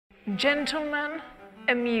Gentlemen,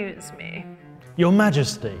 amuse me. Your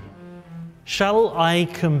Majesty, shall I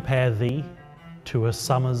compare thee to a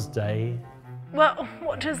summer's day? Well,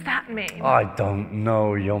 what does that mean? I don't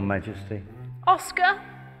know, Your Majesty. Oscar?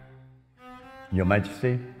 Your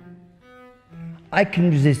Majesty, I can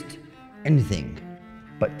resist anything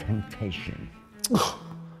but temptation.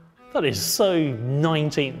 That is so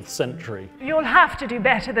 19th century. You'll have to do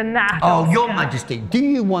better than that, Oh, Oscar. Your Majesty, do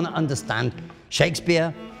you want to understand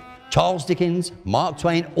Shakespeare, Charles Dickens, Mark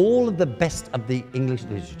Twain, all of the best of the English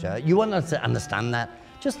literature? You want to understand that?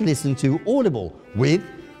 Just listen to Audible with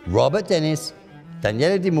Robert Dennis,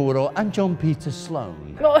 Daniele Di Muro and John Peter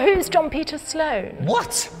Sloan. Well, who's John Peter Sloan?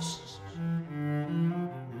 What?